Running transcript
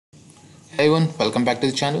Hey everyone, welcome back to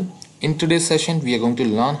the channel. In today's session, we are going to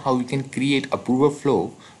learn how we can create approval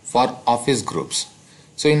flow for office groups.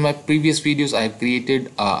 So in my previous videos, I have created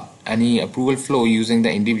any approval flow using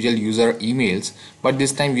the individual user emails, but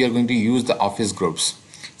this time we are going to use the office groups.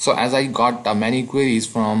 So as I got many queries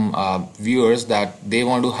from viewers that they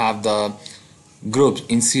want to have the groups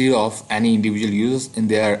instead of any individual users in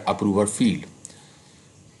their approval field.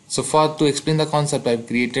 So to explain the concept, I've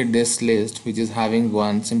created this list which is having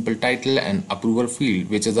one simple title and approval field,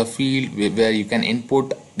 which is a field where you can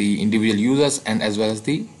input the individual users and as well as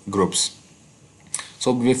the groups.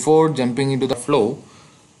 So before jumping into the flow,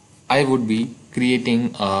 I would be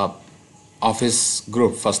creating a office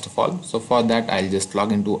group first of all. So for that, I'll just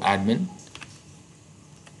log into admin.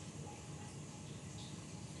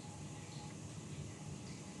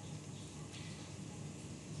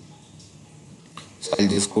 So I'll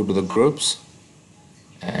just go to the groups,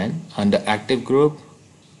 and under active group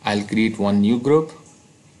I'll create one new group.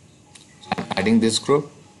 So I'm adding this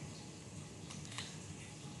group.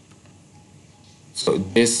 So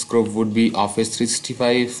this group would be Office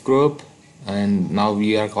 365 group, and now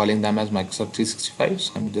we are calling them as Microsoft 365.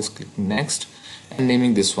 So I'm just clicking next and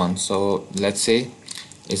naming this one. So let's say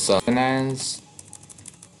it's a finance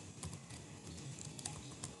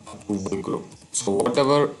approval group. So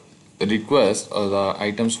whatever request or the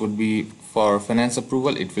items would be for finance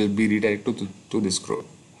approval, it will be redirected to this group.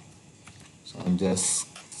 So I'm just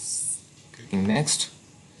clicking next.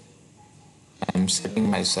 I'm setting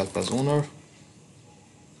myself as owner,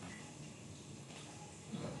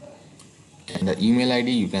 and the email ID,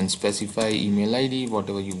 you can specify email ID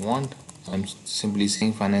whatever you want. I'm simply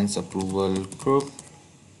saying finance approval group,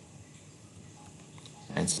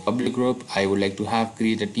 and it's a public group. I would like to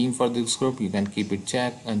create a team for this group. You can keep it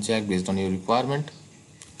checked, unchecked based on your requirement.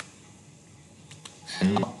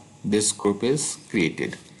 And now this group is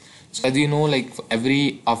created. So as you know, like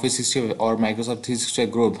every Office 365 or Microsoft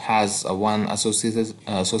 365 group has one associated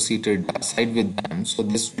site with them. So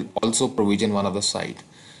this will also provision one of the site.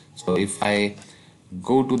 So if I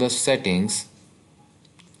go to the settings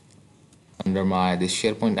under this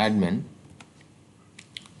SharePoint admin,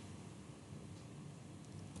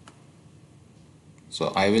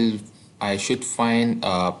 so I should find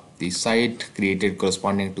the site created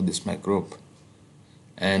corresponding to this my group.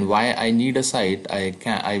 And why I need a site,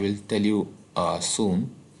 I will tell you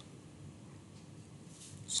soon.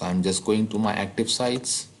 So I'm just going to my active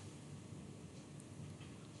sites,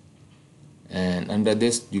 and under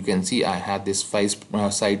this you can see I have this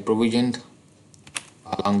site provisioned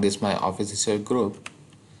along this my Office group.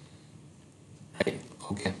 Right.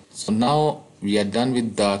 Okay. So now we are done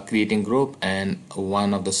with the creating group and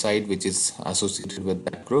one of the site which is associated with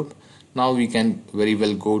that group. Now we can very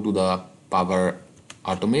well go to the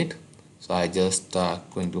PowerAutomate. So I just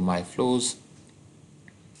going to my flows,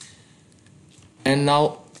 and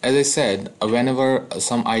now as I said, whenever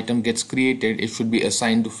some item gets created, it should be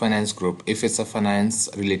assigned to finance group if it's a finance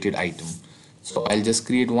related item. So I'll just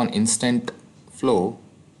create one instant flow,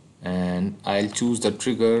 and I'll choose the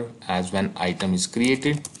trigger as when item is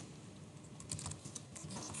created.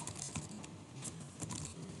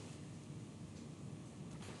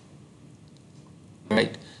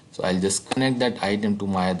 Right. So I'll just connect that item to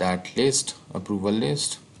that list, approval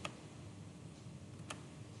list,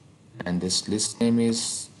 and this list name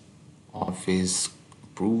is Office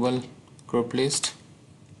approval group list.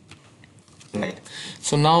 Right.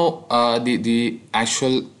 So now the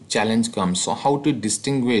actual challenge comes. So how to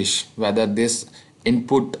distinguish whether this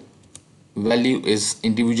input value is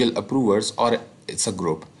individual approvers or it's a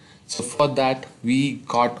group. So for that we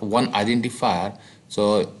got one identifier.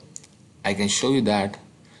 So I can show you that.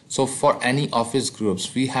 So for any office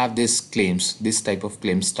groups, we have this type of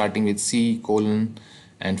claims starting with C: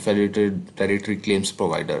 and federated territory claims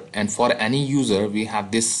provider. And for any user, we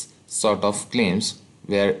have this sort of claims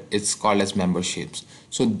where it's called as memberships.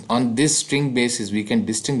 So on this string basis, we can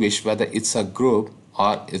distinguish whether it's a group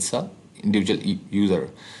or it's a individual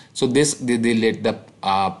user. So the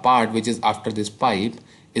part which is after this pipe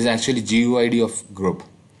is actually GUID of group,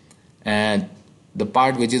 and the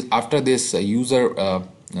part which is after this user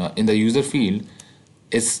in the user field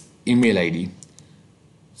is email ID.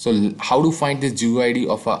 So how to find this GUID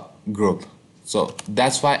of a group? So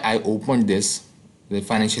that's why I opened the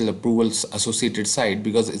financial approvals associated site,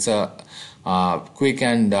 because it's a quick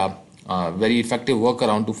and very effective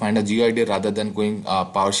workaround to find a GUID rather than going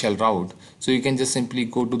PowerShell route. So you can just simply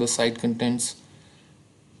go to the site contents,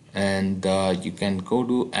 and you can go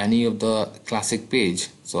to any of the classic page.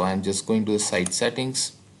 So I'm just going to the site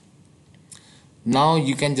settings. Now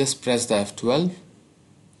you can just press the F12,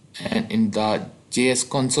 and in the JS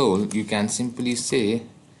console, you can simply say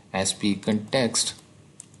sp context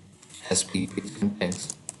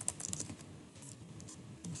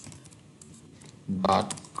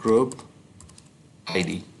dot group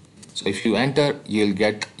id. So if you enter, you'll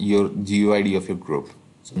get your GUID of your group.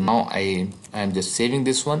 So now I am just saving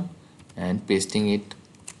this one and pasting it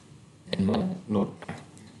in my notepad,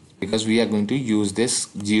 because we are going to use this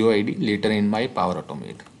GUID later in my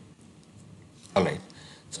PowerAutomate. Alright,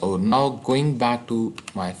 so now going back to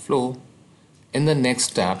my flow, in the next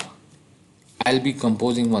step I'll be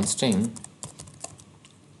composing one string,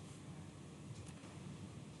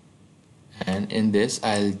 and in this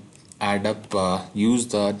I'll add up use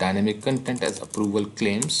the dynamic content as approval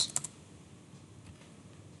claims.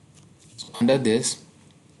 So under this,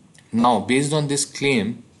 now based on this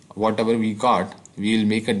claim, whatever we got, we will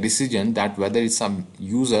make a decision that whether it's a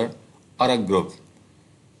user or a group.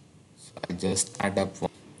 So I just add up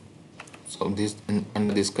one. So this,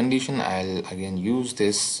 under this condition, I'll again use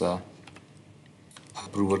this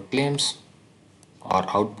approval claims or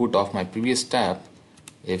output of my previous tab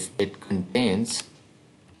if it contains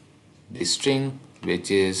the string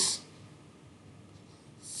which is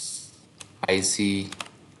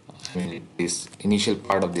this initial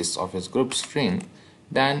part of this office group string,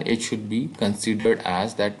 then it should be considered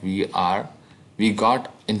as that we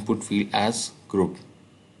got input field as group,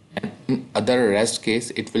 and in other rest case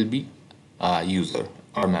it will be user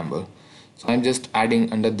or member. So I'm just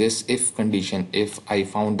adding under this if condition, if I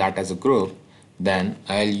found that as a group, then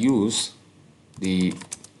I'll use the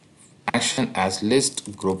action as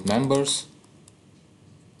list group members.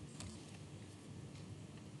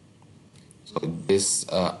 So this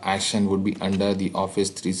action would be under the Office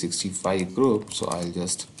 365 group. So I'll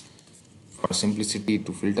just, for simplicity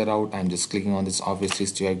to filter out, I'm just clicking on this Office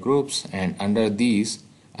 365 groups, and under these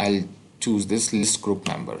I'll choose this list group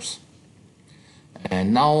members.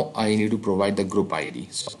 And now I need to provide the group ID.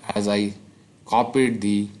 So as I copied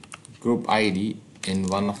the group ID in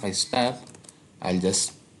one of my steps, I'll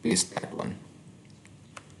just paste that one.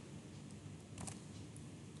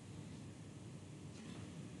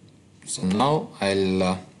 So now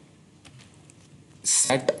I'll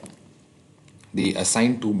set the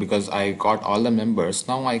assign to, because I got all the members.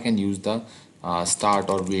 Now I can use the start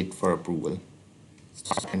or wait for approval.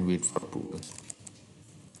 Start and wait for approval.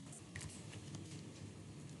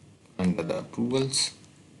 Under the approvals,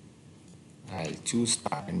 I'll choose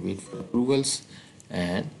start and wait for approvals,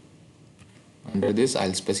 and under this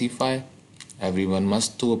I'll specify everyone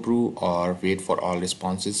must to approve or wait for all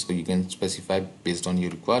responses. So you can specify based on your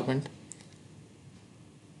requirement.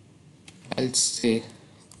 I'll say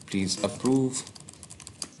please approve.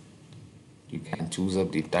 You can choose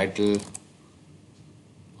up the title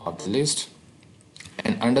of the list,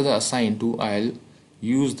 and under the assign to I'll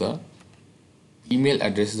use the email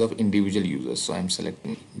addresses of individual users. So I'm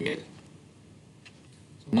selecting mail.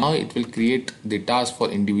 So now it will create the task for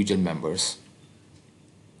individual members,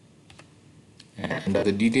 and under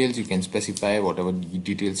the details you can specify whatever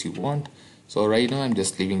details you want. So right now I'm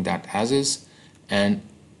just leaving that as is, and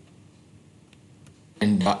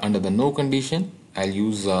under the no condition I'll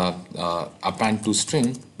use append to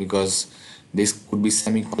string, because this could be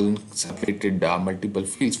semicolon separated multiple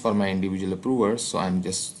fields for my individual approvers. So I'm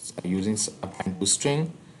just using append to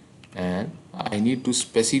string, and I need to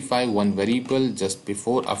specify one variable just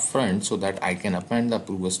before upfront so that I can append the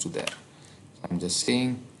approvers to there. So I'm just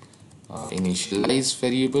saying initialize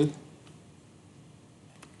variable,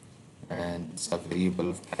 and it's a variable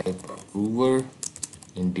of type approver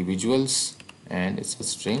individuals, and it's a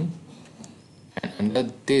string, and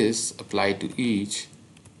under this apply to each,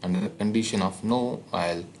 under the condition of no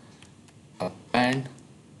I'll append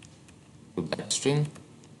to that string,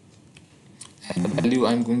 and the value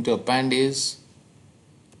I'm going to append is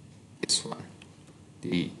this one,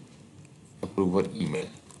 the approver email,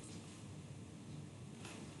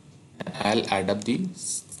 and I'll add up the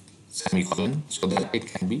semicolon so that it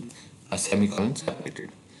can be a semicolon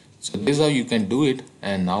separated. So this is how you can do it.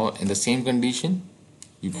 And now in the same condition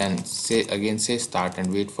you can say start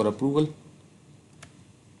and wait for approval,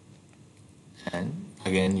 and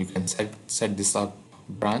again you can set this up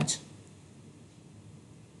branch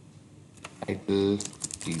title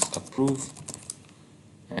please approve,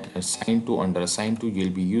 and assign to, under assign to you'll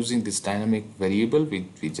be using this dynamic variable which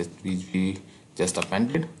we just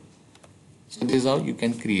appended. So this is how you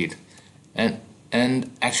can create, and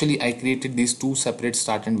actually I created these two separate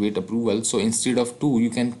start and wait approval. So instead of two you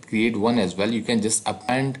can create one as well. You can just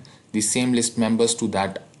append the same list members to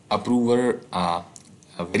that approver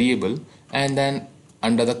variable, and then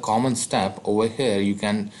under the common step over here you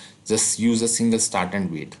can just use a single start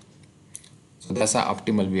and wait. So that's an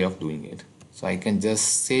optimal way of doing it. So I can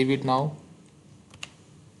just save it now.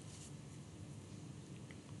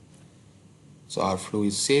 So our flow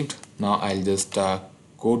is saved. Now I'll just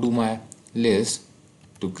go to my list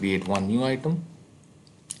to create one new item.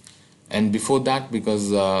 And before that,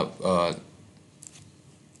 because I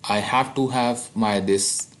have to have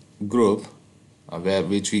this group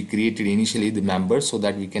which we created initially, the members, so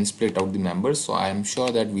that we can split out the members. So I am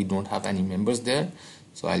sure that we don't have any members there.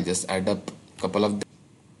 So I'll just add up a couple of them.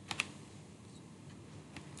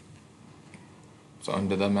 So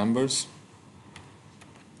under the members,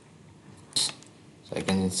 so I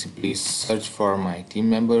can simply search for my team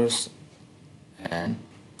members, and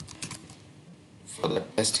for the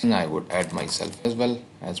testing I would add myself as well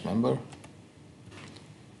as member.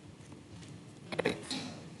 Right.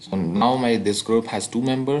 So now this group has 2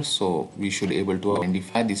 members, so we should able to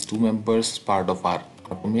identify these 2 members as part of our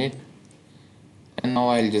automate. And now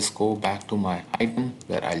I'll just go back to my item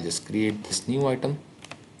where I'll just create this new item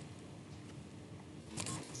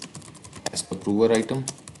as the approver item,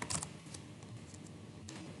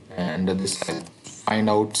 and under this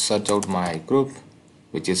I'll search out my group,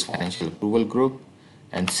 which is financial approval group,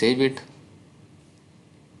 and save it.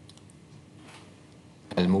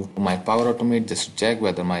 I'll move to my PowerAutomate just to check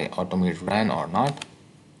whether my automate ran or not.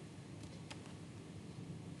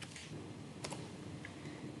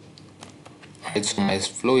 Right, so my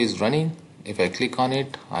flow is running. If I click on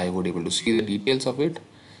it, I would able to see the details of it.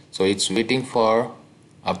 So it's waiting for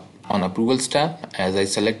on approval step. As I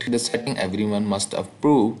selected the setting, everyone must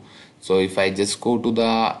approve. So if I just go to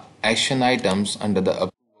the action items under the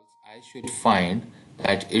approvals, I should find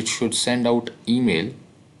that it should send out email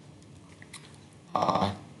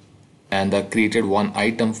and created one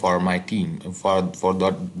item for my team for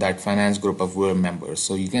that finance group of members.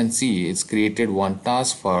 So you can see it's created one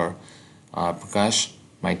task for Prakash,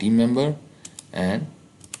 my team member, and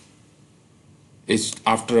it's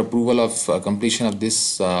after approval of completion of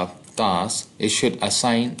this task, it should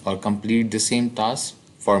assign or complete the same task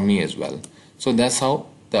for me as well. So that's how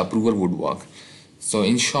the approval would work. So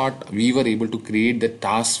in short, we were able to create the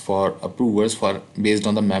tasks for approvers based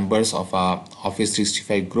on the members of our Office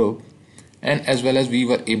 365 group, and as well as we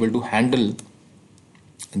were able to handle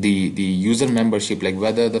the user membership, like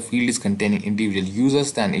whether the field is containing individual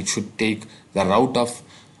users, then it should take the route of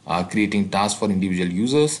creating tasks for individual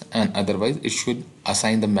users, and otherwise it should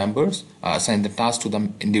assign the task to the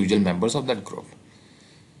individual members of that group.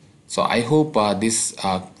 So I hope this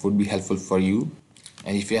would be helpful for you,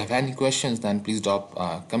 and if you have any questions, then please drop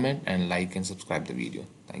a comment and like and subscribe the video.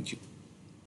 Thank you.